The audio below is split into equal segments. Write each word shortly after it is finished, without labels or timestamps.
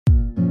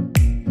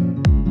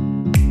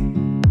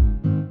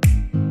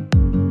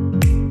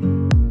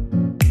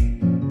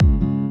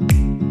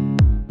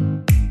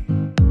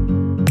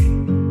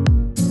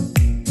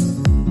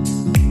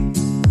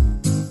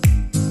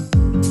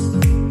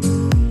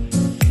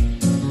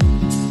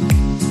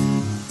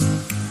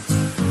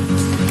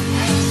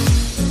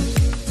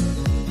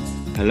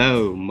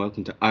Hello and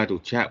welcome to Idle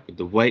Chat with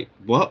the Wait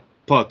What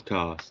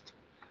podcast.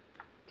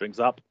 Drinks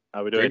up.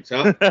 How we doing? Drinks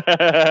up.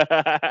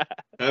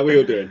 How we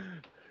all doing?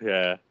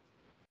 Yeah.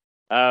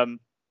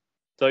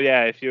 So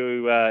yeah, if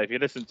you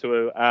listen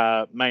to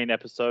a main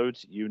episode,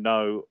 you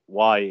know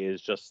why it is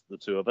just the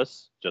two of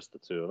us. Just the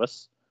two of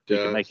us. We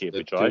can make it if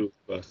we try.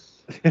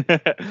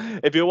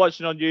 If you're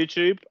watching on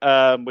YouTube,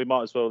 we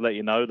might as well let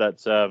you know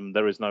that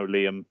there is no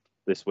Liam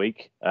this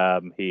week.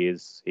 He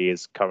is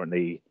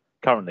currently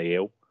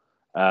ill.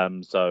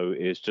 So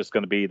it's just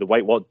going to be the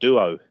Wait What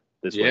duo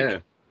this week.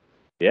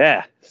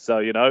 Yeah. So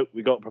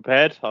we got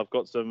prepared. I've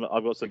got some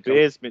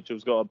beers.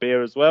 Mitchell's got a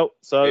beer as well.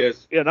 So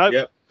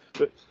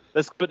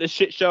let's put this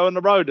shit show on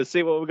the road and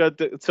see what we're going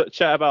to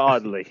chat about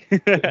idly.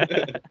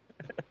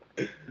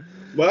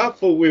 Well, I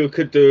thought we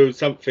could do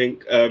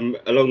something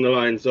along the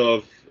lines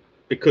of,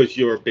 because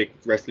you're a big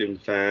wrestling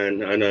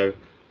fan. I know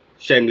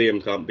shame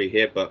Liam can't be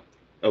here, but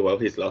oh well,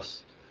 he's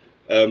lost.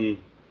 I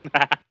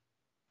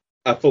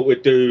thought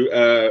we'd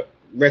do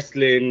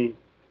wrestling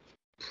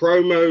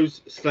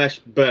promos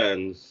 /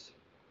 burns.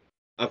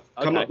 I've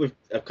come up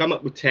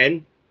with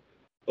 10.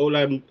 All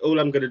I'm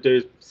going to do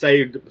is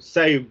say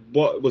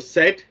what was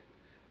said,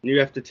 and you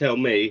have to tell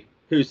me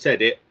who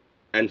said it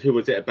and who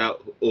was it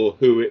about or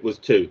who it was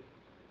to.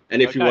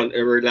 And if you want to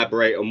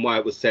elaborate on why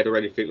it was said or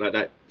anything like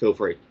that, feel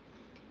free.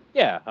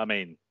 Yeah, I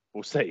mean,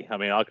 we'll see. I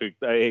mean,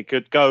 it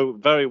could go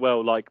very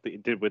well like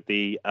it did with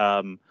the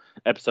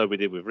episode we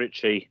did with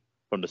Richie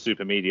from the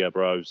Super Media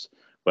Bros,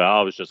 where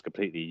I was just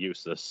completely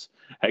useless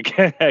at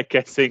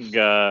guessing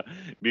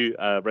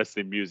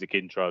wrestling music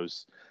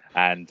intros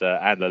and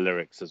the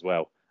lyrics as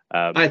well.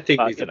 I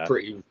think these are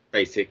pretty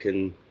basic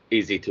and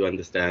easy to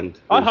understand.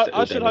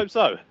 I should hope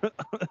so.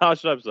 I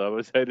should hope so. I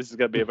would say this is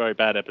going to be a very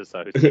bad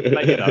episode.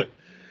 But,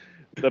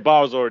 the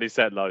bar's already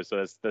set low,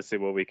 so let's see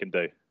what we can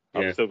do.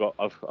 I've got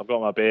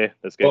my beer.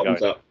 Let's get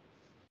going. Up.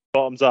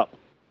 Bottoms up.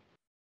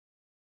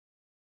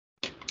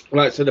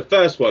 Right. So the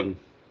first one,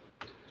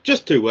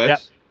 just 2 words.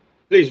 Yep.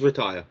 Please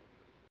retire.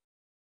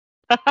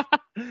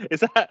 Was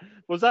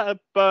that a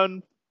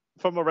burn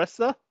from a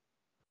wrestler?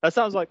 That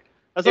sounds like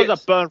a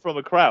burn from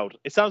a crowd.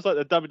 It sounds like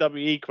the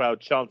WWE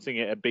crowd chanting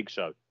it at Big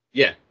Show.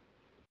 Yeah.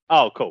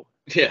 Oh, cool.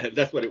 Yeah,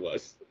 that's what it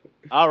was.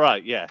 All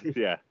right. Yeah.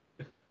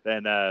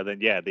 Then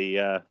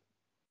the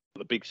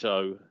Big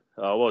Show.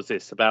 What was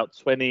this? About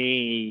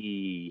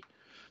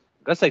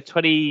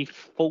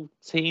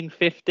 2014,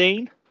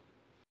 15. I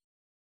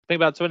think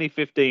about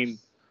 2015.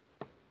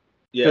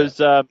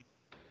 Yeah.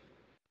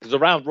 Because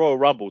around Royal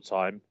Rumble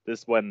time,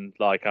 this when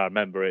I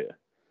remember it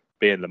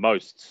being the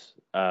most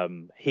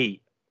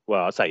heat.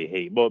 Well, I say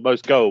heat,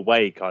 most go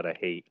away kind of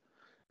heat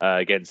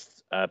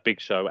against Big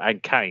Show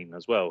and Kane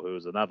as well, who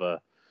was another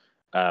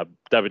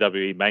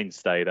WWE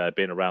mainstay that had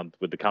been around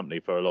with the company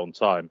for a long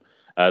time.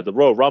 The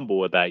Royal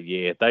Rumble of that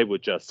year, they were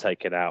just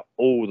taking out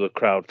all the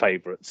crowd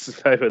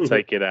favorites. They were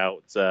taking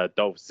out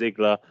Dolph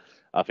Ziggler.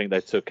 I think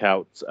they took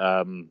out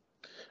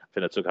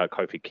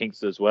Kofi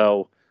Kingston as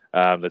well.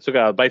 They took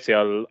out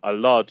basically a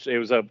large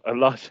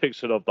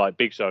section of like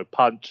Big Show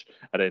punch,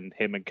 and then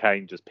him and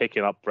Kane just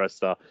picking up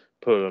wrestler,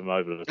 pulling them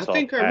over the top. I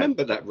think I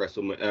remember that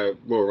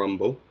Royal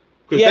Rumble,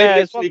 because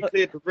they literally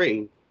cleared the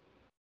ring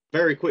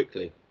very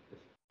quickly.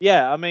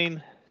 Yeah, I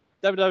mean,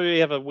 WWE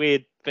have a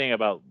weird thing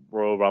about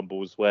Royal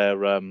Rumbles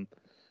where,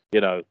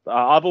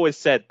 I've always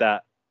said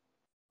that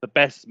the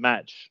best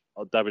match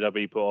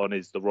WWE put on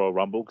is the Royal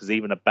Rumble, because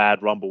even a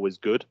bad Rumble is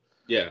good.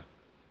 Yeah.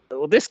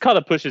 Well, this kind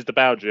of pushes the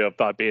boundary of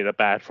that being a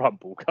bad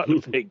Rumble kind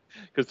of thing,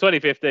 because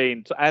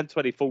 2015 and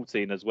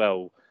 2014 as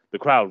well, the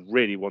crowd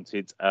really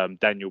wanted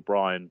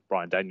Bryan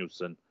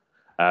Danielson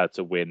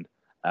to win,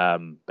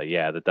 but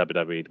yeah, the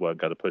WWE weren't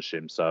going to push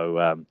him.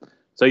 So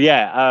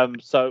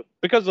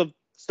because of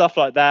stuff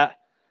like that,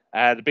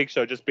 and the Big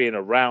Show just being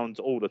around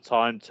all the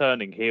time,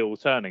 turning heel,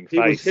 turning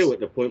face. He was heel at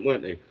the point,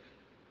 weren't he?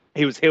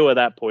 He was heel at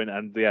that point,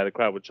 and the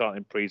crowd were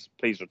chanting, "Please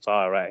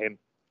retire" at him,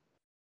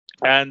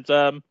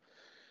 and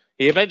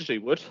he eventually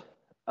would,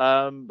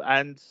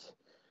 and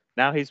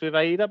now he's with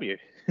AEW.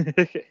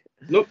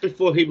 Not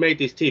before he made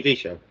his TV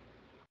show.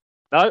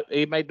 No,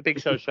 he made the Big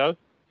Show show.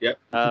 Yep.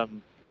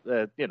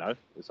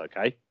 It's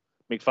okay.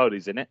 Mick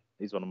Foley's in it.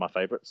 He's one of my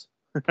favourites.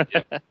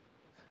 Yep.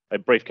 A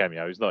brief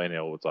cameo. He's not in it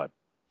all the time.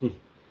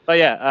 But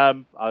yeah,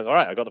 all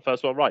right. I got the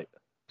first one right.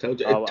 Told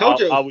you it was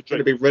going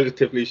to be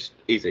relatively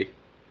easy.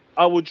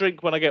 I will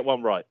drink when I get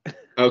one right.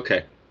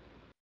 Okay.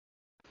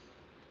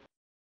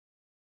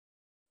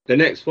 The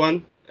next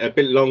one, a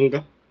bit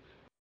longer.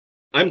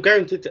 I'm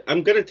going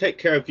to take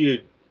care of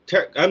you.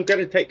 I'm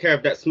going to take care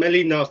of that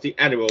smelly, nasty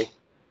animal,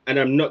 and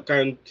I'm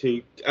going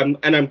to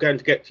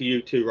get to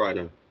you too,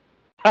 Rhino.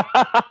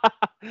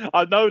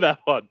 I know that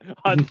one.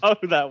 Oh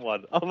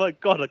my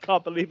god, I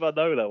can't believe I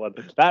know that one.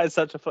 That is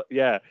such a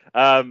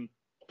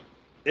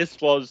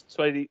this was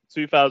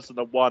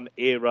 2001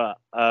 era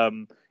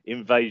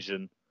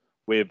invasion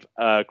with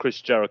Chris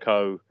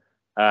Jericho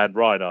and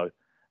Rhino,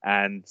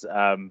 and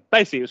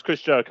basically it was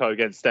Chris Jericho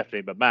against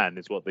Stephanie McMahon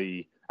is what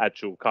the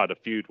actual kind of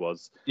feud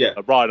was. Yeah.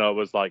 Rhino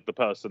was like the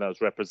person that was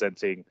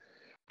representing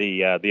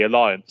the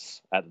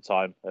Alliance at the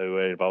time, who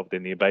were involved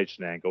in the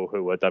invasion angle,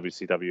 who were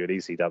WCW and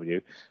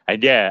ECW.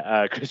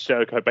 And Chris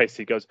Jericho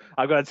basically goes,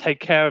 "I'm going to take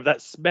care of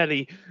that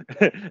smelly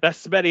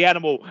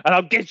animal, and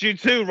I'll get you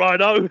too,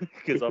 Rhino,"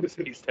 because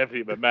obviously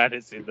Stephanie McMahon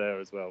is in there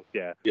as well.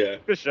 Yeah.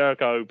 Chris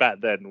Jericho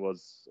back then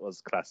was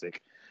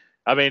classic.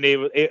 I mean,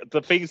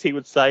 the things he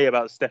would say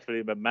about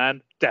Stephanie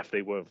McMahon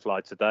definitely wouldn't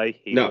fly today.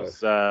 He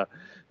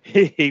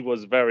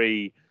was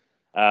very,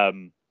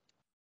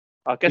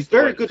 I guess he's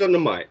very good on the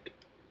mic.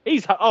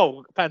 He's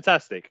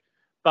fantastic,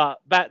 but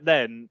back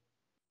then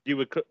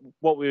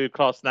what we would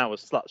class now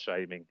as slut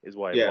shaming is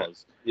what it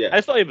was. Yeah, and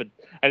it's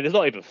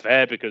not even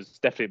fair because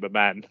Stephanie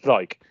McMahon,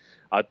 like,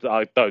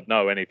 I don't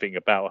know anything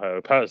about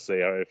her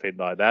personally or anything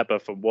like that,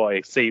 but from what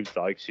it seems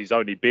like, she's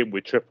only been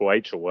with Triple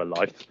H all her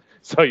life,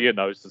 so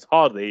it's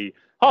hardly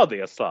a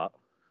slut.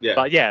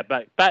 Yeah,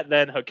 but back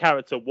then her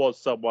character was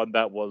someone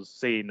that was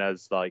seen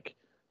as like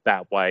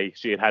that way.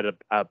 She had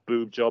a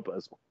boob job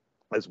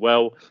as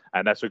well,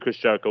 and that's what Chris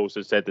Jericho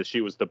also said, that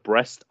she was the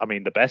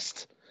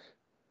best.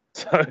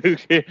 So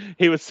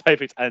he would say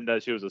it, and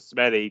she was a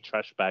smelly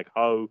trash bag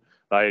hoe.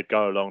 They'd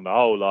go along the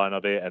whole line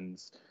of it,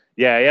 and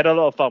he had a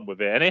lot of fun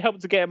with it, and it helped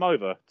to get him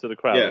over to the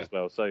crowd as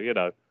well. So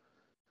no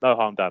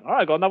harm done. All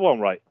right, got another one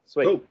right.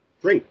 Sweet. Oh,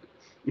 drink.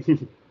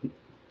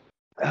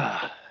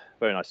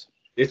 Very nice.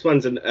 This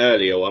one's an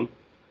earlier one.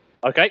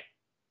 Okay.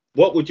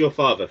 What would your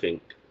father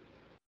think?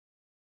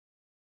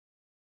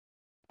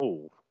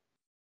 Oh.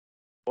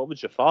 What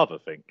would your father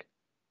think?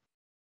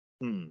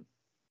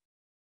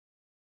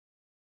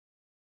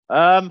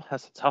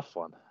 That's a tough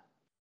one.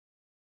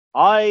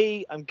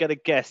 I am gonna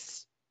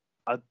guess.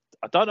 I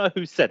don't know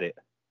who said it,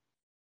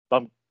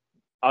 but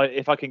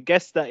if I can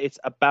guess that it's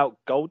about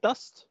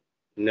Goldust.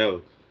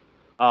 No.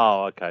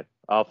 Oh, okay.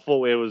 I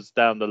thought it was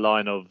down the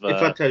line of.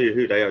 If I tell you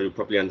who they are, you'll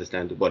probably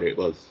understand what it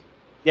was.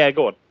 Yeah,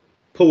 go on.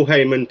 Paul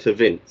Heyman to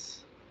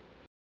Vince.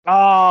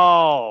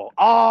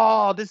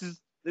 Oh! This is.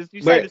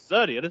 You said this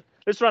earlier.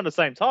 It's around the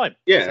same time.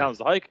 Yeah. It sounds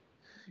like.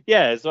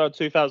 Yeah, it's around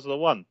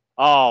 2001.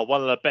 Oh,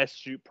 one of the best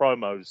shoot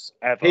promos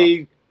ever.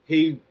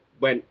 He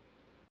went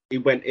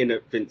in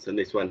at Vince on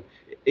this one.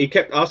 He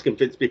kept asking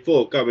Vince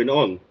before going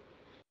on,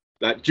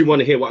 like, "Do you want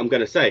to hear what I'm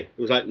going to say?" It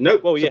was like,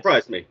 "Nope,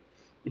 surprise me."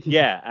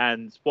 Yeah,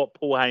 and what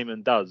Paul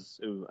Heyman does,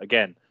 who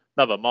again,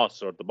 another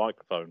master of the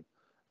microphone,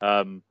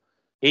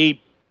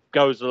 he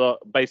goes a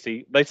lot.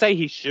 Basically, they say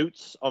he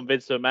shoots on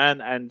Vince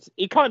McMahon, and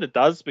he kind of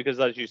does because,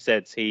 as you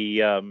said,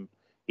 he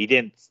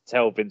didn't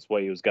tell Vince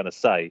what he was going to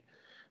say,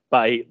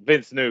 but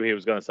Vince knew he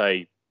was going to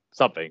say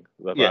something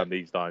around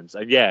these times.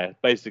 And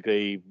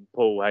basically,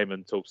 Paul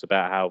Heyman talks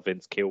about how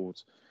Vince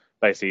killed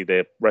basically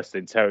the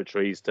wrestling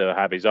territories to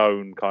have his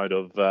own kind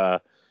of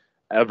a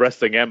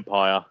wrestling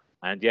empire.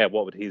 And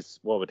what would his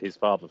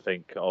father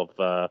think of?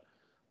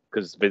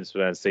 Because Vince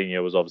McMahon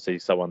Sr. was obviously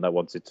someone that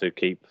wanted to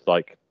keep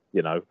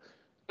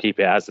it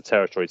as a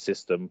territory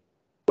system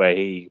where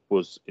he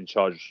was in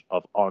charge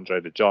of Andre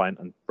the Giant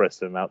and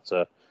wrestling him out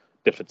to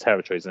different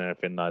territories and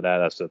everything like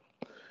that.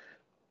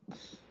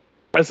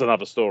 That's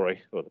another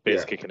story. Well, the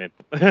beer's kicking in.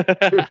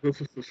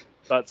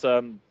 but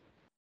Paul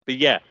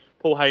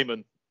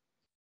Heyman,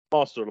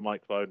 master of the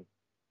microphone,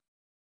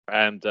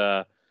 and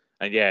the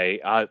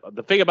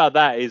thing about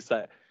that is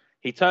that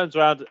he turns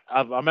around.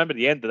 I remember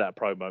the end of that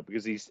promo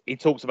because he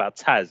talks about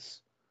Taz.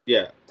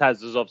 Yeah,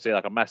 Taz is obviously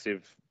like a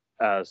massive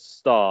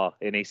star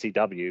in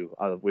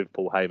ECW with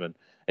Paul Heyman. And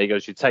he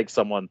goes, "You take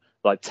someone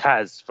like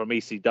Taz from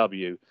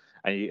ECW."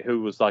 And who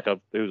was a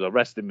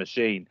wrestling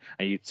machine,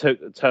 and you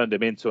turned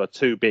him into a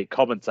too-big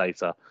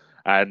commentator.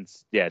 And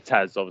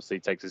Taz obviously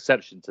takes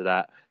exception to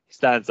that. He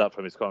stands up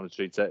from his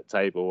commentary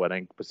table and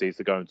then proceeds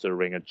to go into the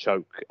ring and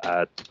choke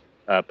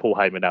Paul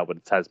Heyman out with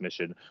a Taz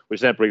mission,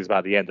 which then brings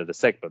about the end of the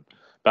segment.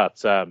 But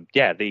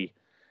the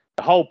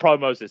whole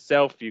promos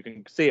itself, you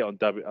can see it on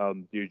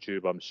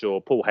YouTube, I'm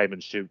sure. Paul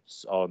Heyman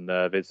shoots on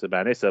Vince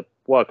McMahon. It's a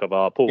work of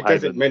art. Paul Heyman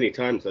does it many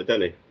times, though,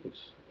 doesn't he?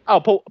 Oh,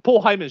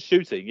 Paul Heyman's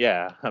shooting,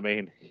 yeah. I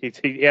mean,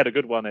 he had a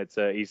good one at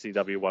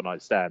ECW One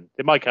Night Stand.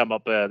 It might come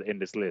up in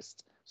this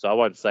list, so I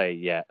won't say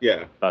yet.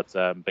 Yeah. But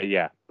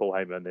Paul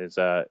Heyman is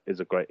a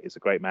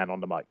great man on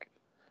the mic.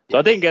 So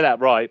I didn't get that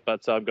right,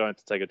 but I'm going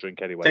to take a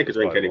drink anyway. Take a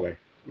drink anyway.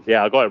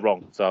 Yeah, I got it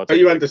wrong. So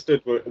you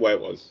understood where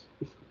it was.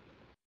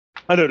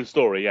 I know the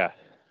story, yeah.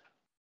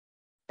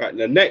 Right,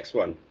 the next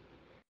one.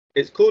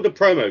 It's called a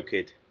promo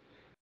kid.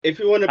 If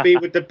you want to be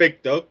with the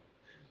big dog,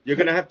 you're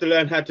going to have to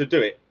learn how to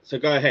do it. So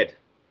go ahead.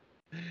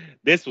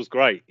 This was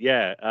great,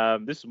 yeah.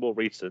 This is more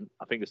recent.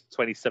 I think it's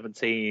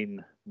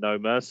 2017 No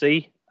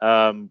Mercy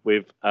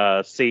with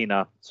John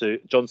Cena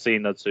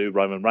to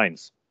Roman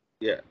Reigns.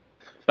 Yeah.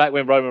 Back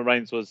when Roman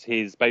Reigns was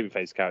his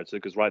babyface character,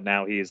 because right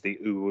now he is the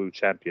Uwu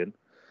champion.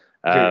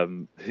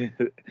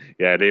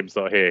 Liam's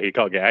not here. He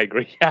can't get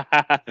angry.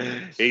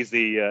 He's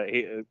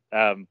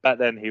back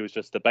then he was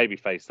just a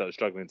babyface that was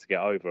struggling to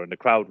get over, and the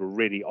crowd were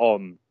really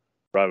on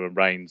Roman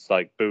Reigns,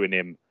 like booing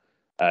him,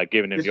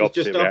 giving him the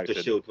opposite just reaction.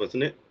 after Shield,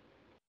 wasn't it?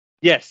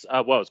 Yes,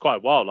 it's quite a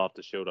while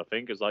after Shield, I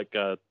think. It was like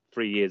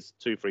 3 years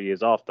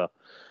after.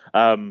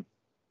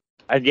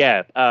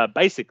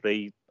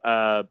 Basically,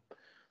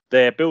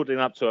 they're building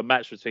up to a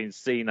match between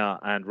Cena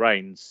and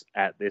Reigns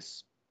at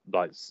this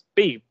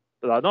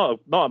not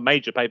a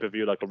major pay per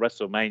view like a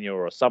WrestleMania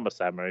or a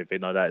SummerSlam or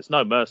anything like that. It's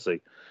No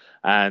Mercy,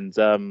 and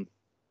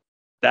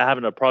they're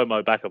having a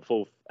promo back and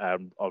forth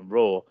on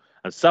Raw,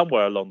 and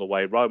somewhere along the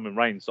way, Roman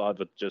Reigns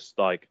either just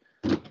like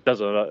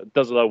doesn't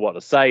know what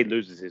to say,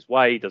 loses his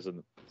way,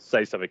 doesn't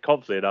say something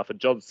confident enough, and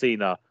John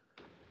Cena,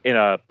 in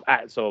a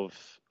act of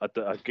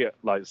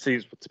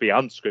seems to be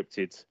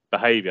unscripted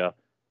behavior,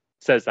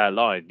 says that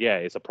line. Yeah,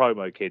 it's a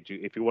promo, kid.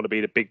 If you want to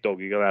be the big dog,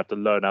 you're gonna have to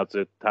learn how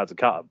to cut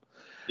him.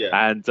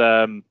 Yeah,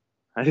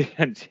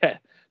 and yeah.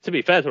 To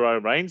be fair to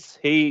Roman Reigns,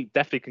 he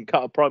definitely can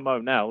cut a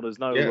promo now. There's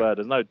no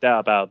doubt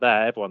about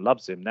that. Everyone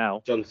loves him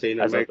now. John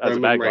Cena as a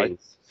Roman bad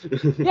Reigns.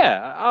 guy. Yeah,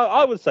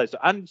 I would say so.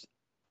 And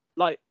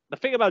like the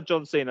thing about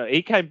John Cena,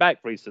 he came back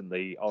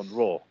recently on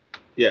Raw.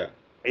 Yeah,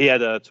 he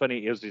had it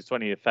was his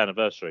 20th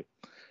anniversary.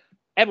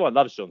 Everyone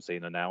loves John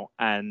Cena now,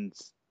 and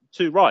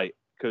too right,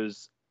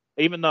 because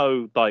even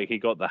though like he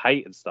got the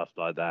hate and stuff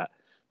like that,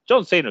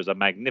 John Cena is a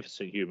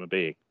magnificent human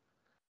being.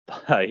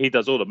 He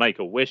does all the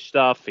Make-A-Wish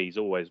stuff. He's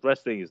always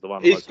wrestling. He's the one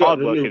of the most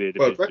hard-working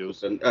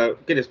individuals.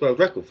 Guinness World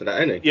Record for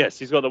that, isn't he? Yes,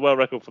 he's got the world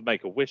record for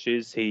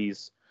Make-A-Wishes. He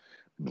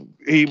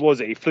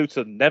flew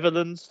to the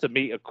Netherlands to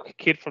meet a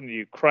kid from the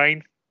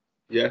Ukraine.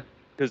 Yeah,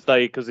 because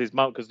the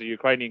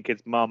Ukrainian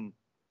kid's mum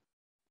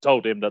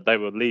told him that they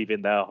were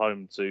leaving their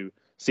home to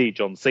see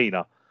John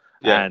Cena,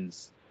 and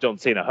John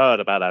Cena heard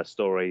about that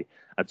story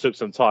and took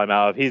some time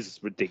out of his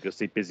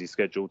ridiculously busy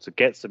schedule to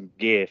get some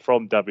gear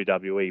from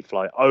WWE,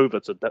 fly over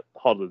to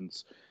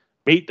Holland,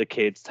 meet the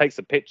kids, take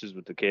some pictures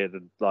with the kid,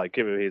 and like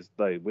give him his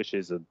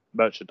wishes and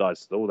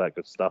merchandise and all that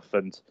good stuff.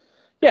 And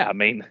yeah, I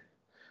mean,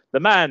 the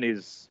man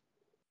is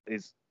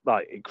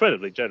like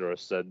incredibly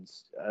generous, and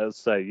as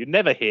I say, you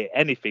never hear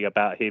anything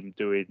about him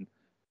doing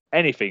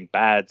anything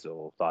bad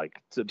or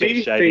like a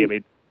bit shady. I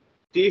mean,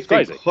 do you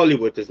think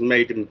Hollywood has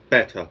made him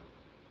better?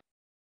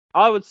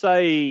 I would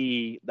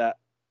say that.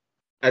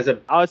 As a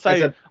bigger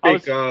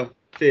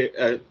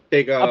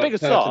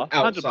star,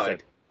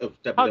 outside of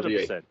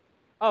WWE. 100%.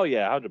 Oh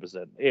yeah,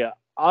 100%. Yeah,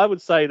 I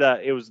would say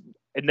that it was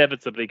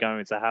inevitably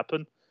going to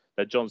happen.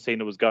 That John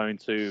Cena was going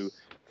to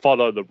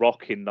follow The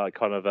Rock in like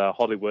kind of a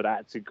Hollywood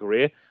acting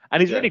career,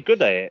 and he's really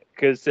good at it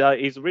because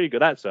he's a really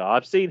good actor.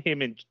 I've seen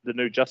him in the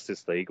new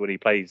Justice League when he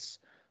plays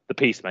the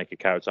Peacemaker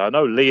character. I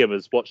know Liam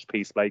has watched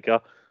Peacemaker.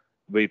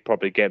 We'd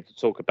probably get him to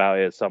talk about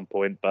it at some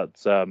point, but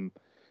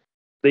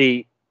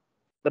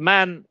the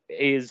man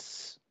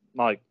is,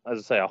 like, as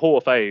I say, a Hall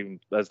of Fame,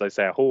 as they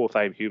say, a Hall of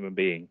Fame human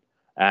being.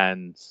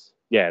 And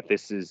yeah,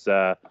 this is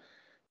an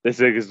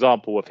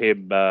example of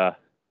him kind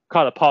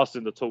of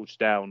passing the torch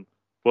down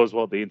was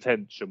what the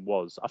intention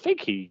was. I think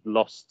he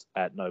lost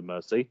at No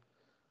Mercy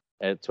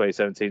in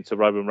 2017 to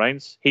Roman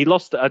Reigns. He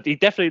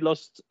definitely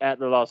lost at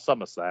the last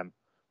SummerSlam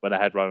when they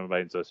had Roman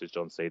Reigns versus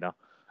John Cena.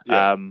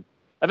 Yeah.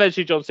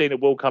 Eventually, John Cena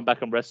will come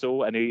back and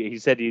wrestle, and he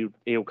said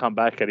he'll come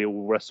back and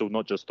he'll wrestle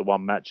not just the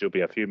one match, it'll be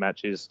a few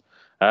matches,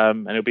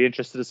 and he'll be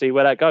interested to see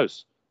where that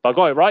goes. But I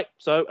got it right,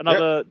 so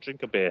another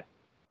drink of beer.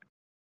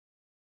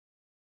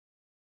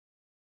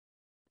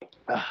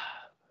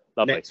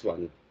 Next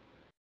one.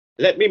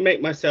 Let me make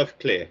myself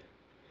clear.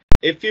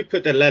 If you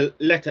put the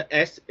letter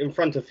S in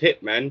front of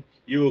Hitman,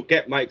 you will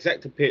get my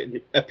exact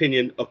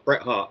opinion of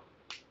Bret Hart.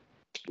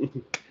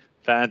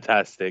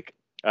 Fantastic.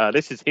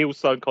 This is heel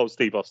Stone Cold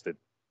Steve Austin.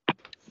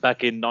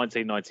 Back in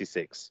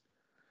 1996.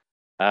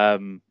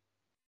 Cutting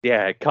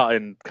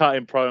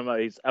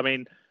promos. I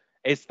mean,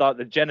 it's like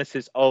the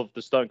genesis of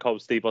the Stone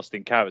Cold Steve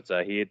Austin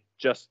character. He'd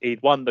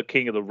won the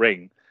King of the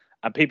Ring,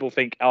 and people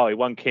think, oh, he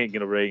won King of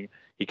the Ring.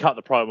 He cut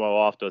the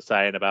promo after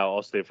saying about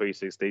Austin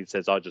 316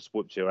 says, I just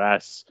whooped your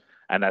ass.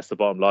 And that's the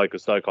bottom line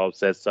because Stone Cold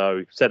says so.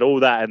 He said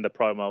all that in the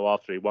promo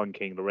after he won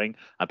King of the Ring.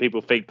 And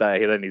people think that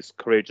then his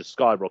career just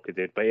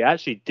skyrocketed. But he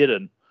actually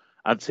didn't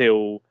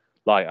until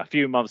like a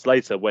few months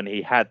later when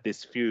he had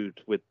this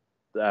feud with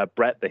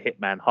Bret the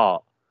Hitman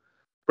Hart.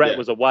 Bret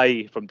was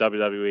away from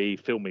WWE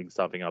filming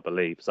something, I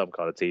believe, some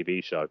kind of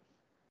TV show.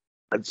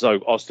 And so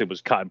Austin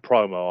was cutting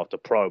promo after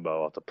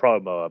promo after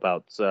promo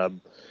about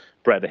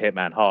Bret the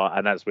Hitman Hart.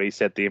 And that's where he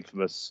said the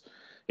infamous,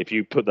 if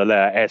you put the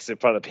letter S in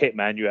front of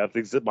Hitman, you have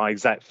my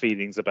exact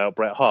feelings about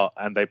Bret Hart.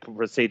 And they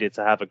proceeded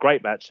to have a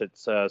great match at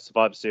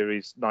Survivor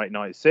Series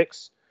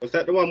 1996. Was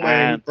that the one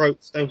where he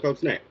broke Stone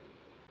Cold's neck?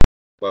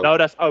 Well, no,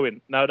 that's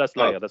Owen. No, that's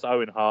later. That's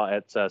Owen Hart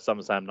at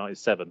SummerSlam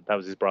 97. That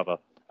was his brother.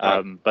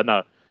 But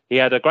no, he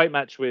had a great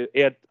match he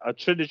had a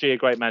trilogy of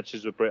great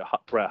matches with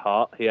Bret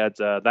Hart. He had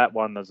that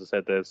one, as I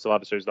said, the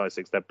Survivor Series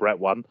 96 that Bret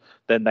won.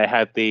 Then they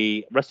had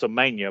the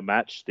WrestleMania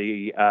match,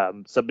 the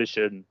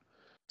submission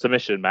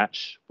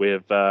match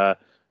with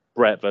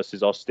Bret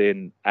versus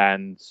Austin,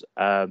 and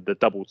the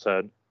double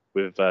turn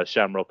with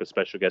Shamrock, a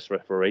special guest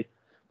referee,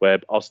 where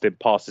Austin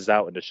passes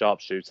out in the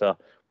sharpshooter.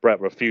 Bret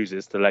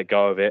refuses to let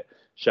go of it.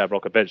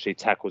 Shamrock eventually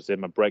tackles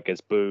him and Bret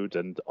gets booed,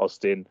 and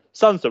Austin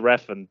stuns the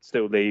ref and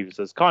still leaves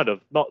as kind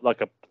of not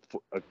like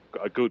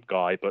a good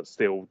guy, but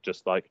still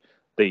just like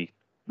the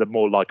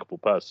more likable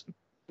person.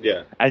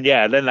 Yeah. And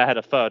then they had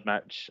a third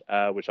match,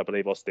 which I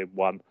believe Austin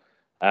won.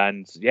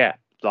 And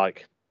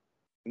like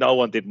no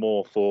one did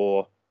more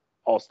for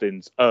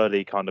Austin's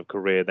early kind of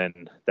career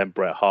than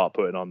Bret Hart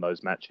putting on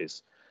those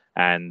matches.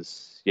 And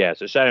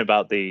it's a shame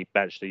about the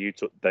match that you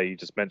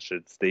just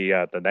mentioned,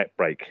 the neck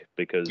break,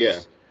 because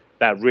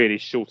that really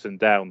shortened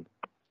down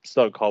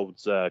Stone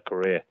Cold's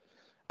career.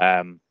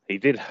 He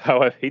did,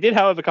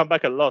 however, come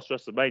back at last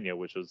WrestleMania,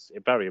 which was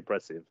very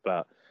impressive.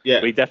 But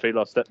we definitely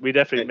lost. We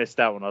definitely missed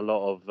out on a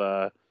lot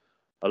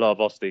of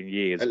Austin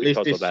years. At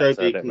because least this of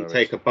that. show can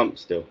take a bump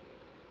still.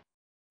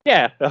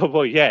 Yeah,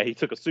 well, he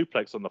took a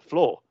suplex on the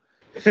floor.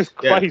 It's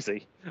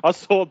crazy. I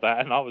saw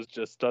that and I was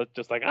just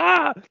like,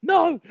 no,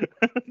 no,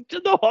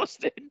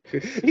 Austin.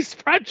 He's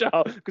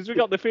fragile, because we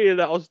got the feeling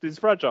that Austin's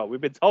fragile. We've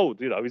been told,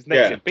 his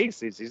neck's in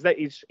pieces.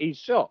 He's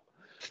shot.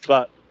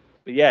 But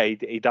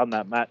he done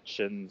that match,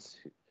 and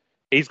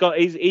he's gone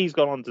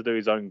on to do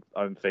his own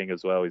thing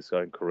as well, his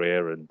own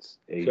career, and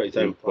he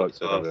works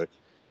with everything.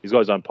 He's got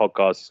his own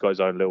podcast. He's got his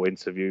own little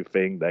interview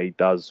thing that he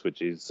does,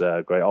 which is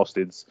great.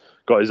 Austin's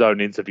got his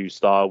own interview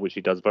style, which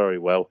he does very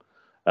well.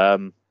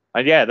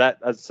 And that,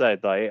 as I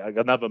said, like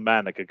another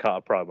man that could cut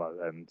a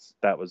promo, and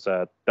that was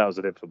an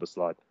infamous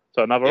line.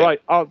 So another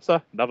right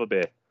answer, another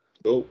beer.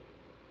 Cool.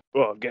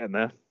 Well, I'm getting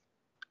there.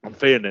 I'm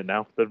feeling it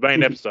now. The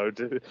main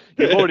episode.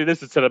 You've already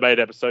listened to the main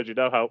episode. You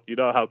know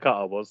how cut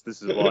I was.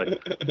 This is why.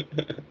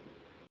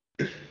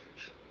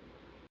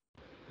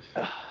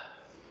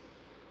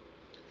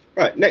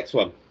 Right, next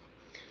one.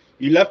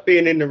 You love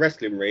being in the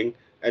wrestling ring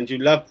and you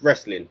love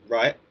wrestling,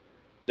 right?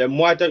 Then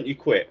why don't you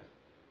quit?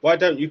 Why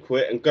don't you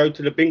quit and go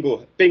to the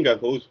bingo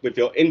halls with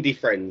your indie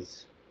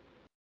friends?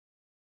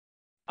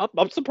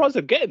 I'm surprised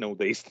I'm getting all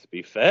these, to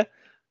be fair.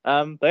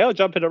 They are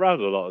jumping around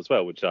a lot as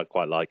well, which I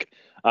quite like.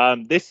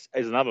 This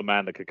is another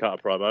man that could cut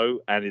a promo,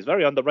 and is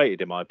very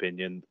underrated, in my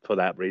opinion, for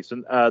that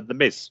reason. The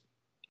Miz.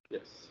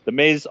 Yes. The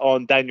Miz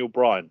on Daniel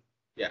Bryan.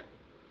 Yeah.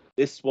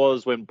 This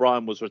was when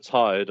Bryan was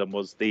retired and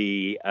was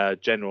the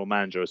general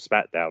manager of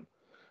SmackDown.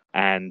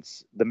 And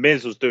The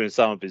Miz was doing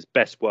some of his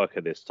best work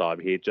at this time.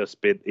 He'd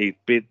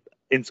been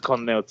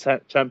Intercontinental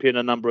Champion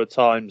a number of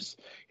times.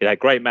 He had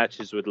great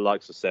matches with the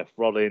likes of Seth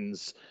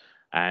Rollins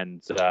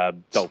and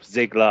Dolph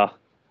Ziggler.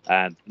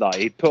 And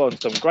he'd put on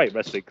some great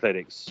wrestling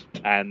clinics.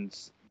 And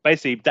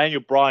basically,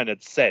 Daniel Bryan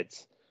had said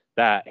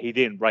that he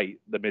didn't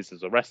rate The Miz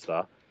as a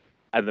wrestler.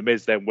 And The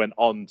Miz then went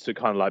on to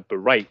kind of like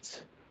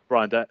berate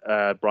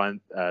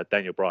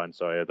Daniel Bryan.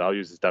 Sorry, I'll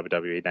use his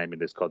WWE name in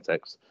this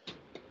context.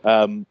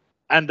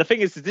 And the thing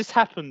is, this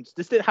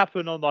didn't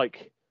happen on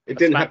like. It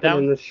didn't happen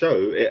on the show.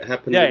 It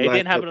happened. Yeah, it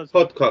didn't happen on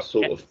podcast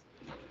sort of.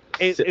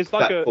 It's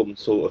like platform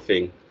sort of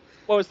thing.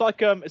 Well, it's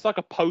like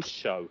a post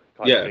show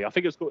kind of thing. I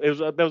think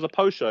there was a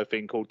post show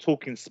thing called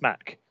Talking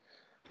Smack,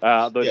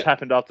 that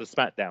happened after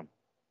SmackDown.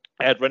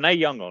 It had Renee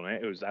Young on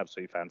it. It was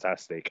absolutely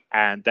fantastic,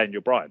 and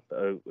Daniel Bryan,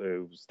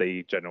 who was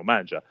the general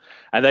manager.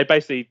 And they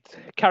basically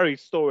carried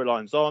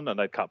storylines on, and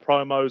they'd cut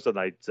promos, and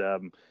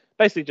they'd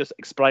basically just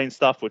explain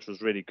stuff, which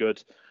was really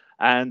good.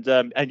 And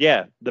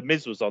The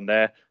Miz was on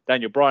there.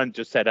 Daniel Bryan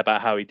just said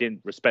about how he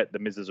didn't respect The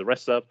Miz as a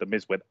wrestler. The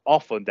Miz went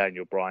off on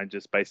Daniel Bryan,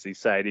 just basically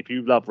saying, if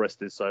you love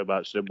wrestling so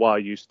much, then why are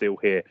you still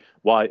here?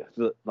 Why,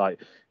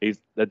 like,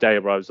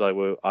 Daniel Bryan's like,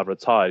 well, I've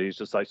retired. He's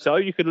just like, so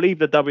you could leave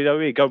the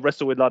WWE, go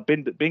wrestle with like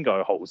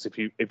bingo holes if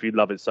you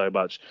love it so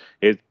much.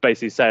 He's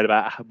basically saying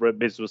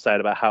Miz was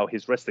saying about how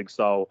his wrestling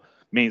style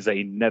means that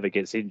he never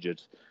gets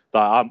injured.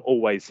 Like, I'm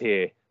always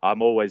here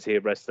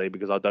wrestling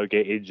because I don't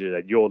get injured,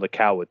 and you're the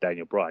coward,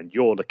 Daniel Bryan.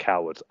 You're the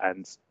coward.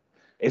 And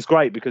it's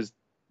great because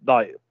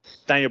like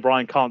Daniel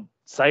Bryan can't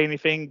say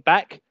anything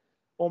back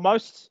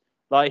almost.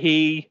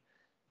 Because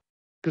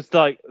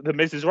the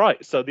Miz is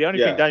right. So the only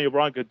thing Daniel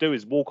Bryan could do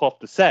is walk off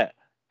the set,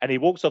 and he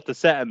walks off the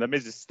set, and the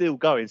Miz is still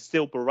going,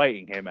 still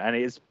berating him, and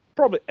it's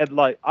probably, and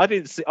like I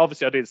didn't see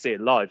it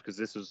live because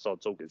this was on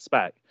Talking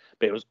Smack,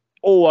 but it was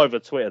all over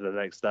Twitter the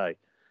next day.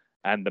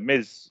 And The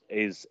Miz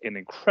is an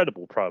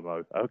incredible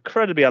promo,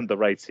 incredibly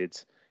underrated.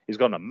 He's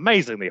got an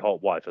amazingly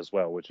hot wife as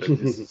well, which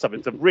is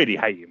something to really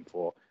hate him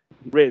for.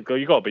 Really,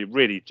 you got to be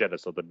really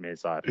jealous of The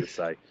Miz, I have to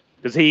say,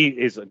 because he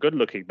is a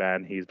good-looking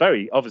man. He's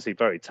obviously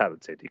very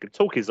talented. He can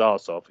talk his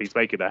ass off. He's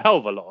making a hell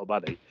of a lot of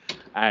money,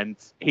 and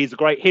he's a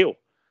great heel.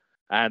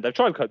 And they've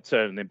tried to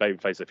turn him in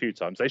babyface a few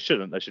times. They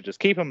shouldn't. They should just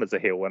keep him as a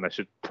heel, and they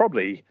should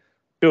probably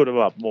build him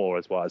up more,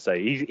 is what I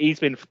say. He's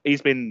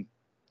been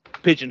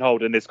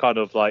pigeonholed in this kind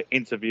of like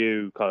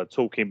interview kind of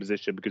talking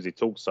position because he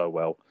talks so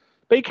well,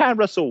 but he can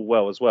wrestle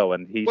well as well,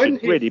 and he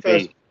should really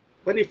be.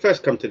 When he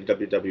first come to the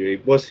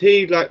WWE, was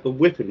he like the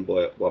whipping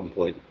boy at one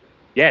point?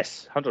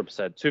 Yes,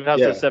 100%.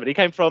 2007. He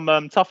came from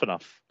Tough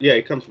Enough. Yeah,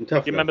 he comes from Tough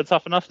Enough. You remember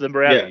Tough Enough, the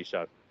reality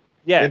show?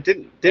 Yeah.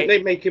 Didn't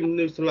they make him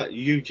lose to like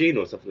Eugene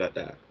or something like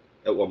that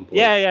at one point?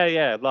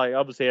 Yeah. Like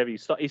obviously,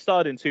 he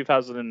started in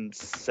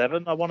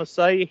 2007. I want to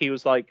say he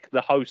was like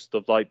the host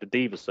of like the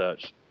Diva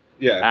Search.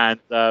 Yeah.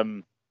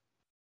 And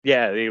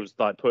he was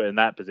like put in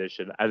that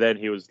position, and then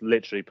he was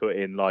literally put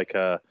in like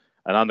a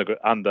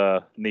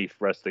underneath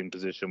wrestling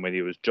position when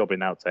he was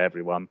jobbing out to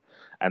everyone.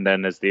 And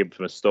then there's the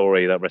infamous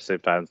story that wrestling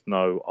fans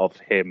know of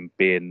him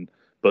being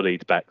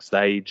bullied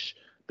backstage,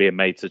 being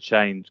made to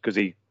change because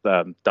he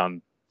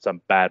done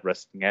some bad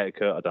wrestling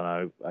etiquette. I don't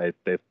know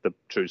the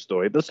true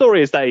story. The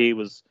story is that he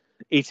was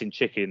eating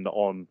chicken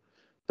in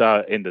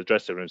the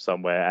dressing room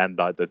somewhere, and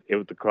like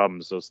the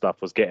crumbs or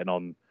stuff was getting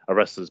on a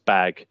wrestler's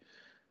bag,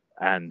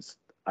 and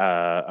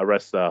a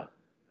wrestler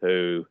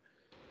who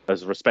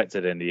was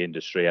respected in the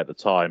industry at the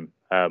time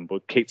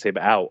kicked him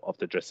out of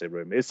the dressing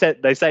room. They say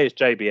it's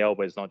JBL,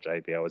 but it's not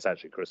JBL. It's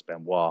actually Chris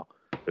Benoit,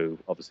 who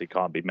obviously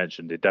can't be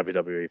mentioned in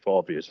WWE for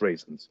obvious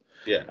reasons.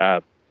 Yeah.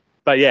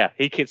 But yeah,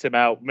 he kicked him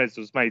out. Miz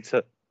was made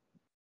to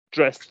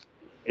dress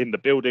in the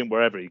building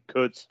wherever he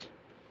could.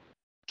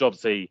 Which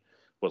obviously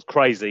was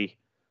crazy,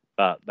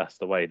 but that's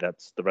the way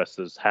that the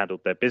wrestlers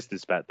handled their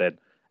business back then.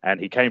 And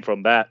he came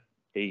from that.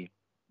 He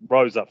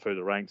rose up through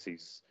the ranks.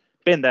 He's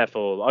been there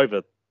for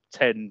over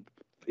 10.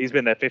 He's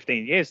been there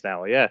 15 years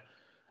now. Yeah,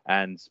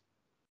 and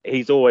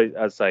he's always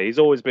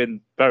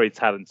been very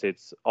talented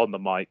on the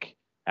mic,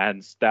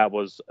 and that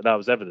was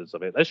evidence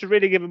of it. They should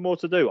really give him more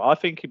to do. I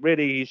think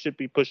he should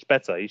be pushed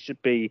better. He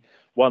should be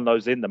one of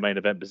those in the main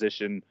event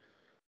position,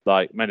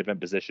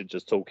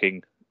 just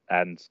talking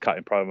and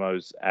cutting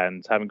promos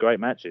and having great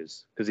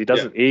matches, because he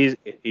doesn't. Yeah.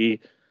 He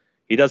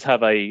does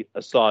have a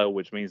style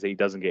which means that he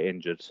doesn't get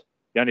injured.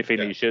 The only thing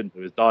that you shouldn't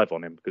do is dive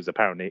on him, because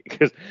apparently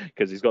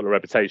because he's got a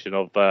reputation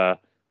of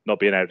not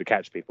being able to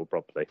catch people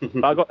properly.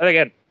 But I got, and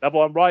again, another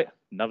one right,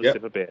 another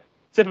sip of beer.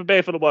 Sip of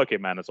beer for the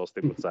working man, as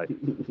Austin would say.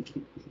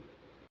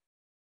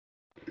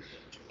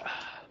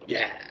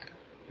 Yeah.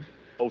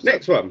 Also,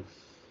 Next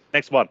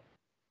one.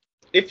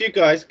 If you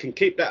guys can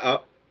keep that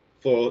up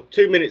for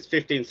 2 minutes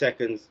 15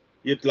 seconds,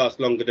 you'd last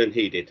longer than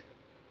he did.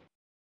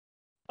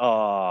 Oh,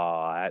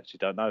 I actually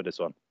don't know this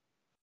one.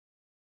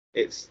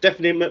 It's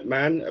Stephanie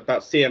McMahon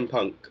about CM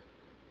Punk.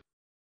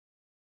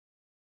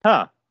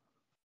 Huh.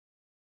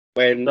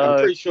 I'm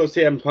pretty sure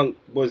CM Punk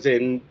was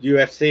in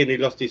UFC and he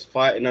lost his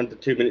fight in under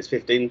 2 minutes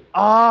 15.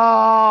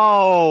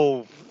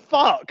 Oh,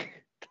 fuck.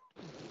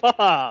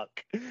 That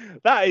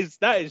is.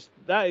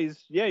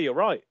 Yeah, you're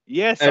right.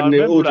 Yes, and I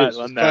remember that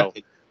one now.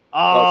 Clapping.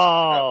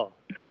 Oh,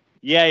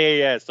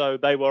 yeah. So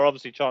they were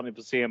obviously chanting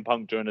for CM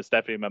Punk during the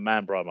Stephanie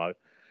McMahon promo,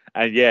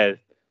 and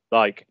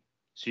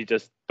she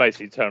just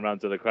basically turned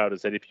around to the crowd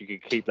and said, "If you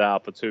could keep that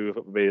up for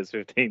 2 minutes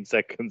 15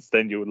 seconds,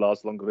 then you would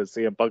last longer than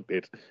CM Punk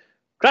did."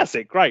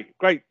 Classic, great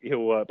heel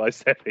work by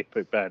Stephanie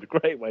McMahon.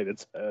 Great way to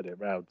turn it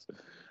around.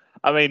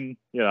 I mean,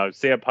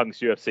 CM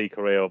Punk's UFC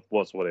career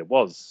was what it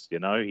was.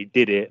 He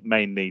did it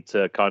mainly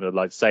to kind of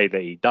like say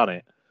that he'd done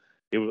it.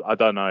 I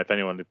don't know if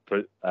anyone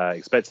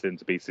expected him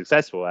to be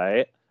successful at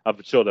it. I'm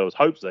sure there was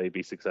hopes that he'd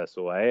be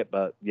successful at it,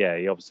 but yeah,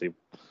 he obviously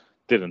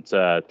didn't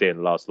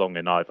last long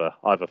in either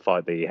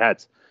fight that he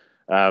had.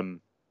 And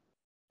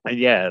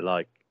yeah,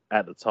 like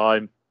at the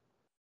time,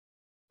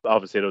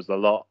 obviously there was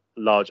a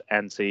large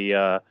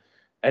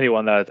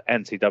anyone that had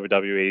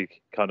anti-WWE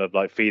kind of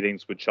like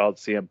feelings would chant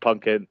CM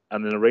Punk in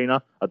an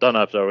arena. I don't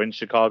know if they were in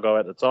Chicago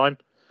at the time,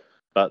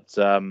 but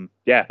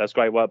that's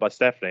great work by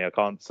Stephanie. I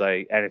can't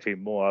say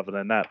anything more other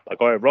than that. I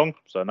got it wrong,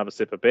 so another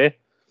sip of beer.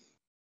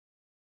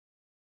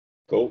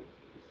 Cool.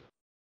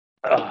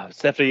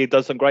 Stephanie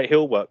does some great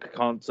heel work.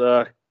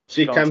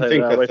 She can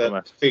think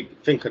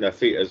on her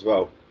feet as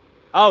well.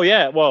 Oh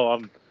yeah, well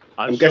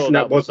I'm guessing sure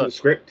that wasn't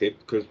scripted,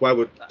 because why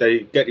would they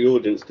get the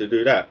audience to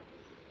do that?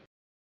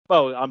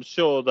 Well, I'm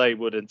sure they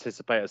would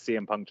anticipate a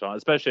CM Punk chant,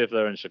 especially if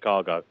they're in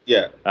Chicago.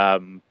 Yeah.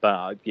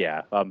 But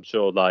I'm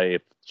sure like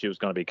if she was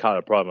going to be kind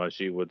of promo,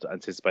 she would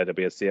anticipate there'd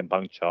be a CM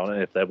Punk chant,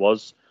 and if there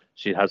was,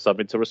 she'd have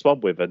something to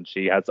respond with, and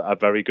she has a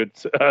very good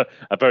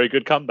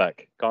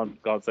comeback.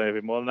 Can't say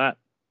anything more than that.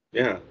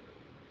 Yeah.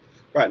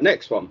 Right,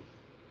 next one.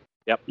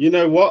 Yep. You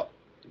know what?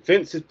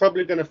 Vince is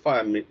probably going to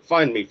find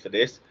me for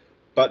this,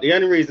 but the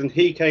only reason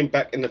he came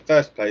back in the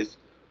first place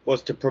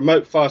was to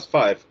promote Fast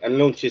 5 and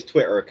launch his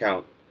Twitter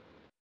account.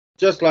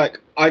 Just like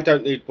I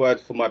don't need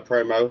words for my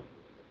promo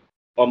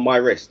on my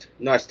wrist.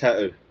 Nice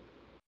tattoo.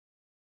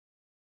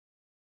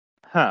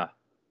 Huh.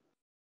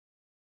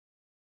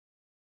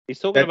 He's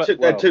talking about...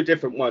 They're two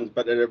different ones,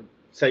 but they're the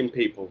same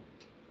people.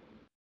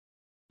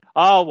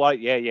 Oh, right.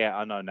 Yeah.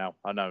 I know now.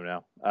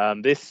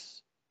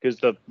 This, because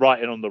the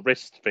writing on the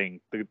wrist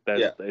thing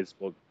is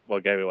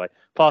what gave it away.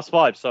 Fast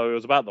 5, so it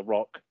was about The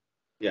Rock.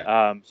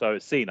 Yeah. So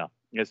it's Cena.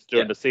 It's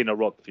during the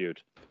Cena-Rock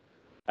feud.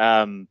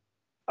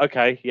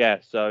 Okay, yeah,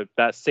 so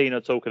that's Cena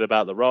talking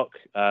about The Rock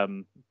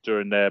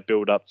during their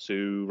build-up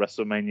to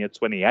WrestleMania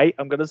 28,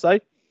 I'm going to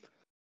say.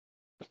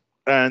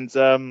 And,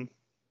 during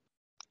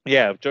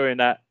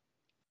that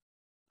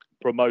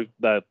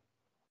the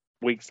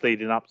weeks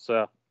leading up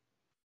to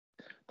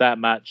that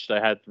match,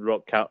 they had The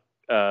Rock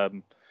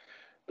cutting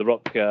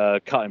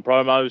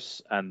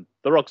promos, and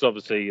The Rock's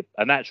obviously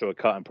a natural at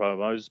cutting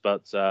promos,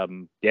 but,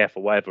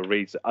 for whatever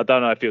reason, I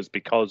don't know if it was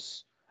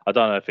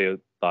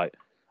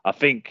I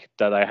think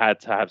that they had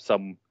to have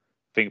something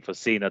for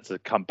Cena to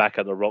come back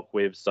at The Rock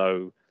with,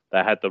 so they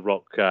had The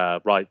Rock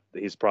write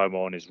his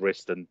promo on his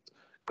wrist and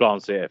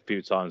glanced at it a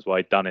few times while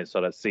he'd done it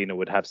so that Cena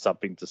would have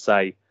something to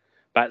say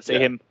back to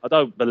him. I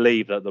don't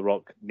believe that The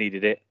Rock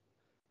needed it.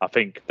 I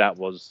think that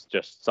was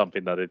just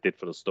something that it did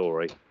for the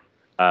story.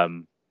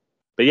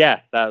 But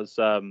yeah, that was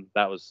a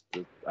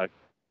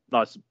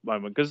nice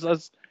moment because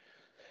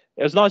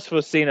it was nice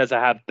for Cena to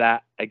have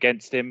that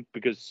against him,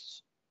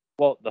 because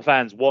what the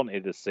fans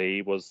wanted to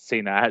see was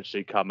Cena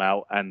actually come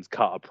out and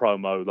cut a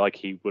promo like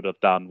he would have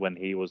done when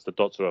he was the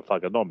Doctor of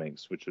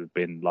Thuganomics, which would have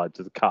been like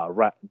to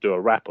do a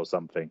rap or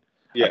something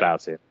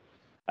about it.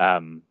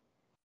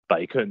 But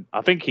he couldn't.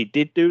 I think he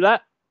did do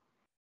that.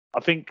 I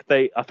think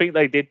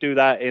they did do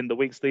that in the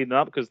weeks leading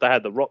up, because they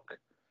had The Rock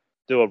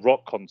do a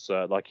rock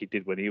concert like he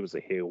did when he was a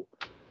heel,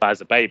 but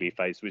as a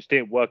babyface, which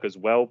didn't work as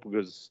well,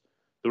 because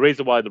the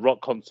reason why the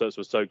Rock concerts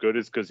were so good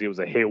is because he was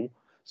a heel.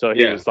 So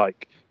he was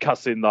like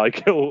cussing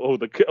like all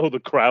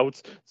the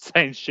crowds,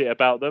 saying shit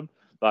about them.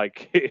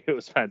 Like, it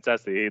was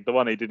fantastic. The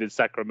one he did in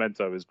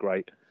Sacramento was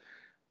great,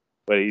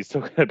 where he's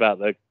talking about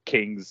the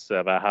Kings,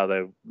 about how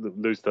they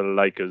lose to the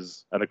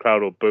Lakers, and the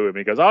crowd will boo him.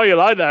 He goes, "Oh, you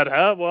like that,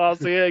 huh? Well, I'll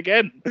see you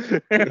again."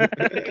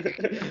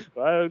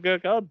 I'll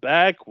come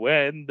back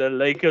when the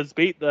Lakers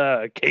beat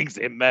the Kings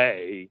in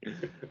May.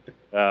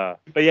 But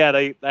yeah,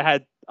 they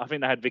had. I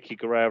think they had Vicky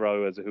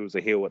Guerrero, who was a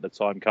heel at the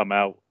time, come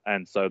out,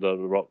 and so The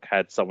Rock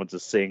had someone to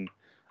sing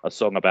a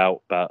song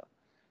about, but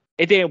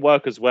it didn't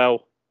work as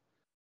well.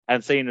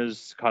 And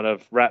Cena's kind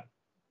of rap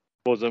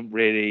wasn't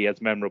really as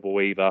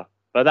memorable either.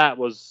 But that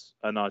was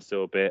a nice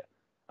little bit.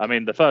 I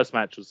mean, the first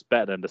match was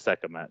better than the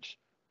second match,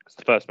 because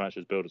the first match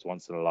was billed as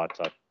once in a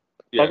lifetime.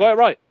 Yeah. I got it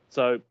right.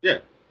 So yeah,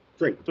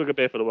 drink. Took a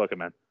beer for the working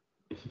man.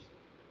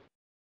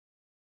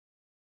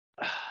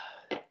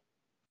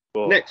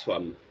 Next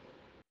one.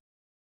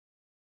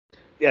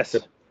 Yes.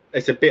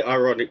 It's a bit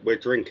ironic we're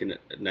drinking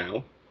it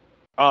now.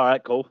 All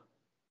right, cool.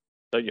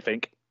 Don't you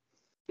think?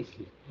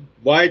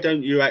 Why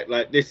don't you act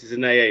like this is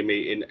an AA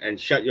meeting and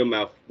shut your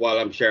mouth while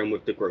I'm sharing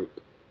with the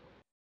group?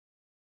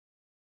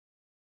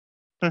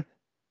 Is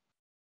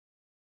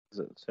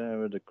it share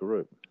with the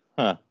group?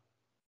 Huh.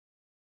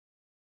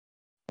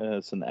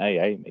 It's an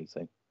AA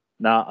meeting.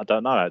 No, I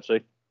don't know,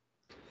 actually.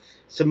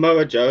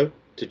 Samoa Joe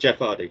to Jeff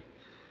Hardy.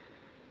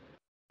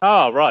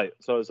 Oh, right.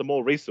 So it's a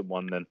more recent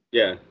one then.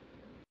 Yeah.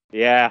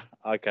 Yeah,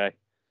 okay.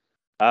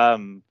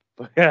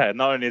 But yeah,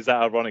 not only is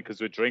that ironic because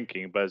we're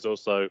drinking, but it's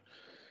also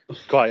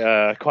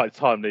quite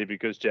timely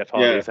because Jeff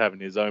Hardy is having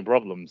his own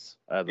problems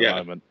at the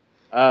moment.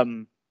 I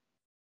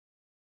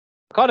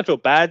kind of feel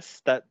bad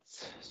that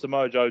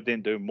Samoa Joe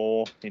didn't do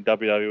more in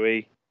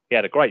WWE. He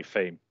had a great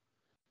theme.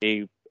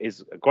 He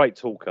is a great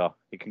talker.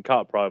 He can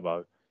cut a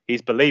promo.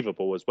 He's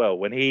believable as well.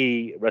 When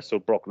he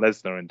wrestled Brock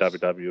Lesnar in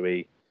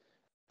WWE,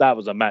 that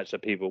was a match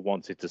that people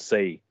wanted to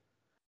see,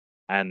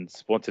 and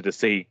wanted to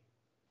see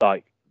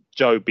like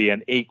Joe be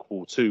an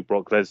equal to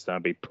Brock Lesnar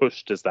and be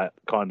pushed as that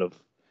kind of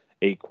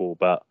equal.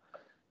 But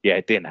yeah,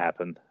 it didn't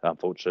happen.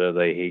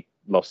 Unfortunately, he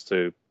lost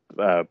to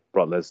Brock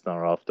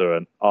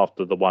Lesnar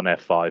after the one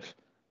F5,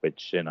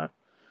 which, you know,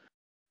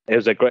 it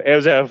was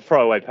a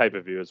throwaway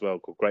pay-per-view as well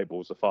called Great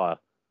Balls of Fire.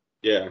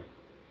 Yeah.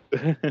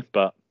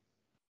 But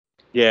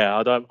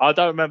yeah, I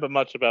don't remember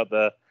much about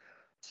the.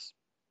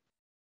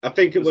 I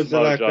think it was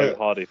like a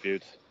Hardy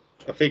feud.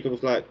 I think it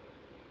was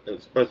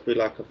supposed to be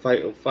like a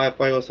fatal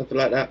 5-way or something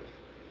like that.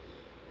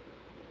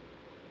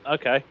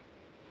 Okay.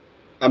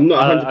 I'm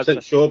not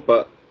 100% sure,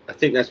 but I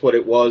think that's what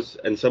it was.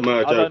 And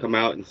Samoa Joe come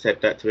out and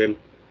said that to him.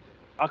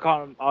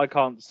 I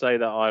can't say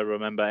that I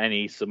remember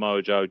any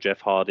Samoa Joe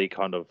Jeff Hardy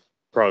kind of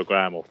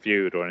program or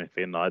feud or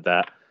anything like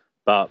that.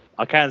 But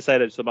I can say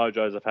that Samoa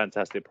Joe is a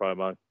fantastic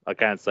promo. I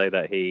can say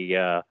that he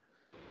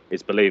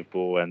is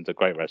believable and a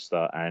great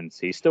wrestler, and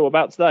he's still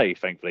about today,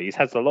 thankfully. He's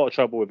had a lot of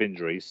trouble with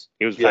injuries.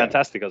 He was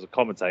fantastic as a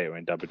commentator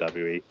in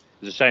WWE.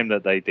 It's a shame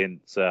that they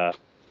didn't, either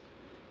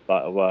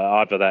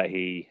that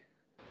he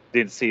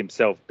didn't see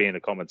himself being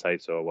a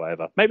commentator or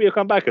whatever. Maybe he'll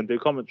come back and do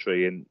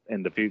commentary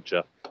in the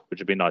future, which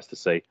would be nice to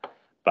see.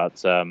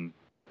 But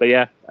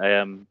yeah,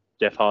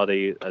 Jeff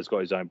Hardy has got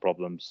his own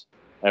problems.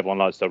 Everyone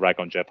likes to rag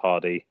on Jeff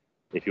Hardy.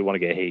 If you want to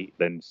get heat,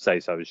 then say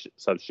some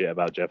shit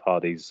about Jeff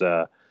Hardy's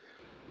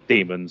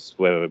demons,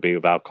 whether it be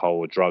with alcohol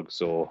or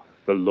drugs or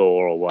the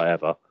law or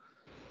whatever.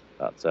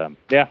 But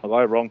yeah, I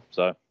got it wrong,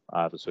 so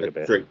I have to swig a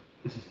bit.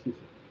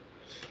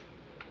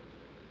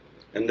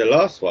 And the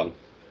last one.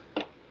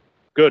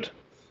 Good.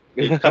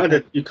 You kind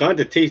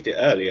of teased it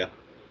earlier.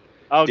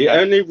 Okay. The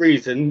only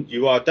reason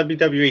you are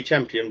WWE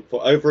champion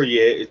for over a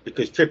year is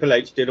because Triple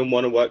H didn't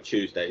want to work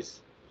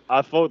Tuesdays.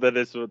 I thought that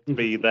this would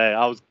be there.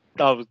 I was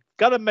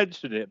gonna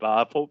mention it, but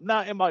I thought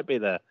it might be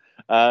there.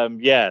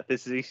 Yeah,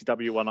 this is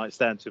ECW One Night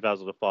Stand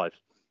 2005.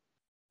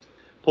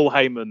 Paul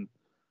Heyman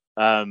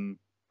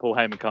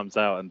comes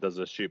out and does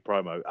a shoot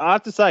promo. I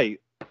have to say,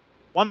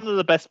 one of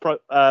the best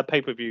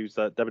pay-per-views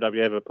that WWE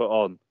ever put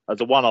on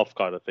as a one-off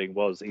kind of thing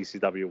was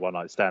ECW One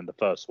Night Stand, the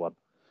first one.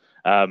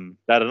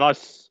 They had a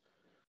nice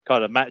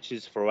kind of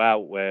matches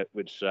throughout,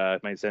 which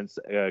made sense.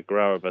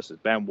 Guerrero versus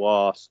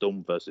Benoit,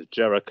 Storm versus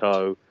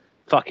Jericho,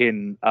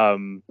 fucking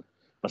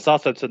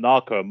Masato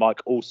Tanaka and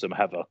Mike Awesome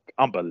have an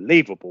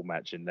unbelievable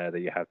match in there that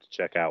you have to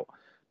check out.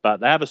 But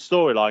they have a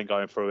storyline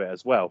going through it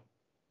as well,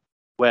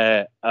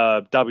 where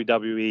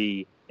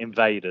WWE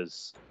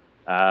invaders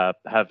have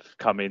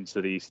come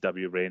into the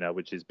ECW arena,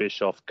 which is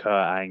Bischoff, Kurt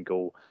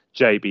Angle,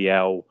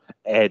 JBL,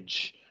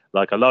 Edge.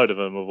 Like a load of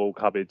them have all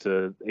come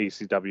into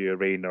ECW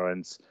arena,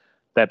 and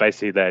they're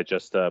basically there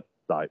just to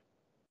like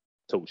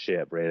talk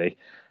shit, really.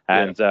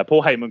 And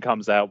Paul Heyman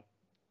comes out,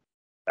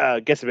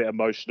 gets a bit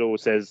emotional,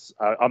 says,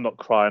 "I'm not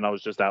crying. I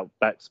was just out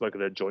back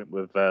smoking a joint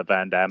with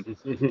Van Dam,"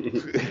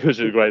 which is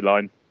a great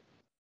line.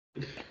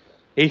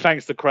 He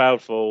thanks the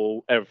crowd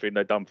for everything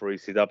they've done for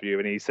ECW,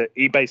 and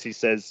he basically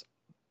says,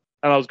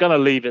 "And I was going to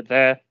leave it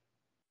there,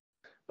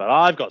 but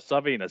I've got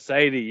something to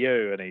say to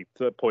you." And he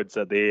points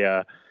at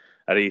the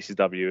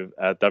ECW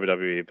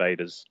WWE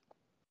invaders.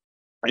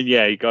 And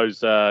yeah, he goes,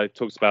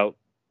 talks about,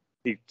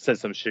 he says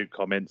some shoot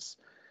comments,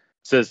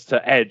 says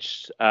to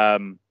Edge.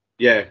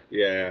 He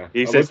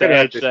says to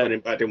Edge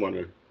that, I didn't want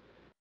to.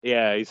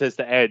 Yeah, he says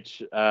to Edge,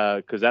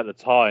 because at the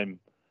time,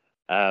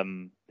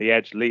 the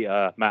Edge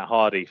Lita Matt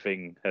Hardy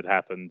thing had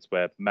happened,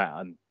 where Matt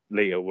and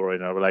Lita were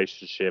in a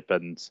relationship,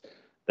 and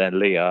then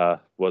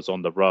Lita was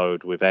on the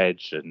road with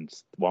Edge, and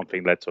one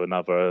thing led to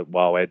another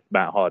while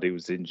Matt Hardy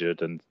was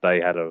injured, and they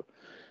had a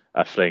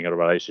thing, a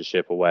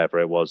relationship, or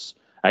whatever it was.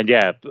 And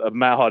yeah,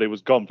 Matt Hardy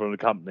was gone from the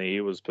company.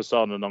 He was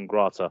persona non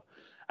grata.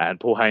 And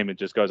Paul Heyman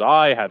just goes,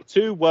 "I have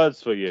 2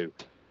 words for you."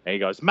 And he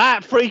goes,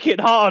 "Matt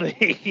freaking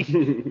Hardy."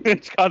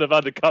 Which kind of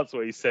undercuts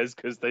what he says,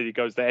 because then he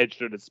goes to Edge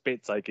through the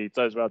spit take. He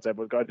turns around to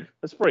everyone going,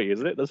 "That's 3,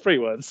 isn't it? That's 3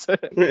 words."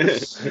 But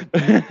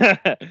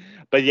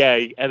yeah,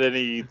 and then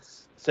he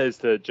says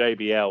to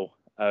JBL,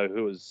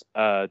 who was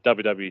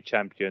WWE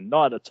champion,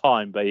 not at the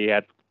time, but he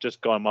had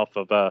just gone off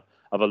of a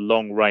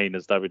long reign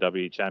as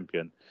WWE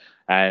champion.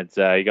 And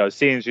he goes,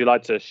 "Seeing as you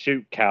like to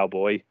shoot,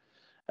 cowboy,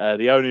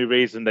 the only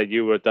reason that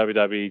you were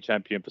WWE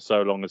champion for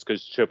so long is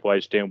because Triple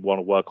H didn't want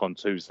to work on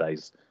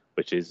Tuesdays,"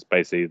 which is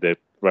basically the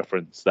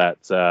reference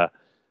that that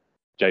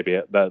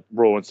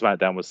Raw and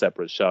SmackDown were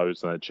separate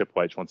shows, and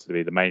Triple H wanted to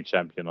be the main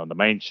champion on the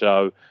main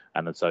show,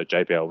 and then so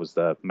JBL was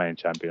the main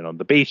champion on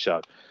the B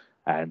show.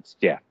 And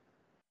yeah,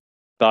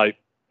 so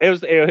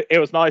it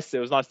was nice. It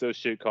was nice to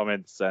shoot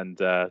comments, and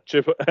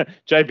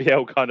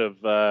JBL kind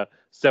of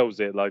sells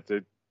it like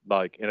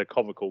in a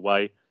comical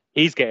way.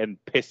 He's getting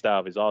pissed out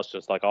of his ass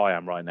just like I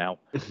am right now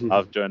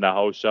during that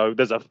whole show.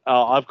 There's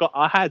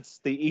I had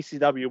the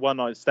ECW One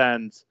Night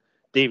Stand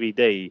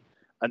DVD,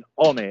 and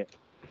on it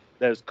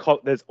there's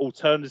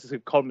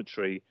alternative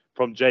commentary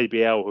from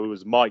JBL, who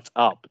was mic'd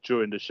up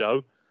during the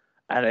show,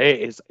 and it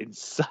is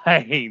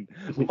insane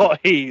what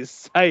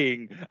he's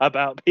saying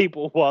about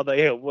people while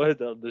they are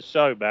on the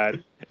show,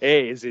 man.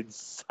 It is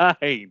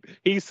insane.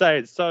 He's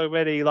saying so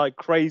many like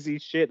crazy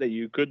shit that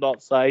you could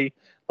not say.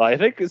 Like, I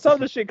think some of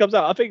the shit comes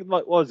out. I think,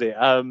 like, what was it?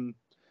 I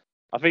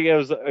think it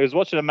was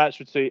watching a match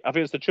between, I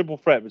think it's the triple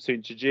threat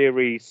between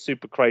Tajiri,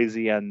 Super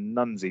Crazy, and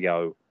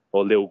Nunzio,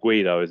 or Lil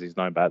Guido, as he's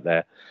known back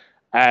there.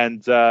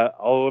 And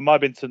it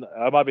might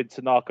have been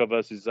Tanaka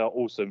versus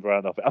Awesome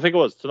round off. I think it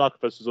was Tanaka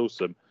versus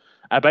Awesome.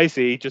 And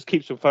basically, he just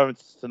keeps referring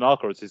to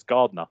Tanaka as his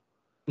gardener.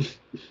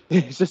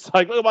 He's just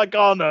like, "Look at my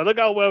gardener. Look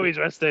how well he's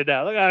resting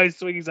now. Look how he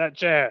swings that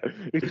chair."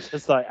 It's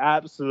just like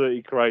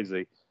absolutely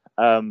crazy.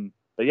 But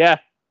yeah.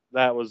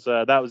 That was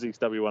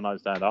ECW One Night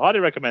Stand. I highly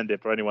recommend it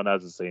for anyone who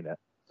hasn't seen it.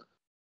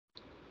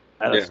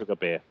 And let's look a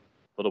beer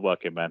for the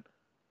working man.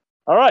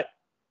 All right.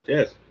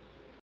 Yes.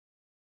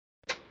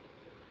 I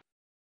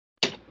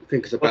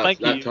think it's about that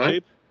time.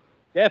 YouTube.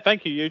 Yeah,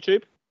 thank you,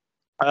 YouTube.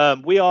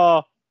 We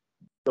are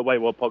the Wait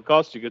What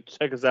Podcast. You can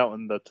check us out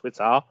on the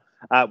Twitter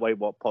at Wait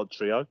What Pod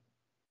Trio.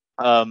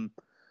 We're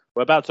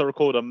about to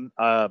record a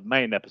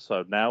main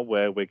episode now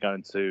where we're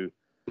going to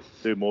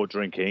do more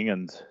drinking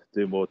and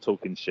do more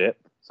talking shit.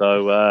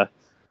 So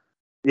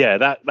yeah,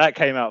 that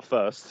came out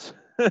first.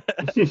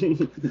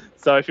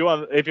 So if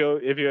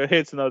you're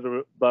here to know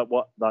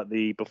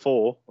the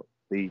before,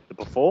 the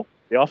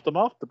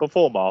aftermath, the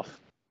beforemath.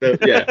 The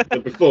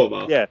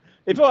beforemath. Yeah,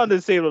 if you want to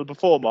see the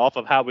beforemath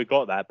of how we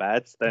got that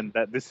bad, then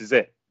this is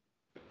it.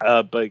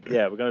 But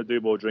yeah, we're going to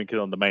do more drinking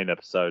on the main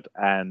episode.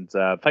 And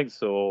thanks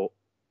for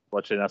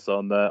watching us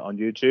on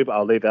YouTube.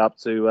 I'll leave it up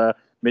to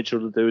Mitchell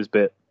to do his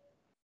bit.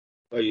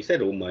 Well, you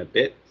said all my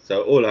bit,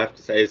 so all I have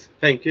to say is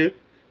thank you.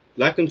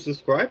 Like and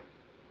subscribe.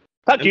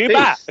 Fuck you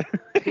back.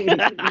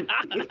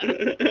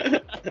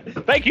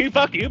 Thank you.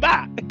 Fuck you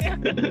back.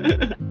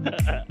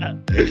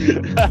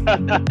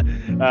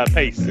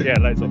 Peace. Yeah,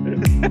 later.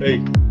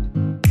 Peace.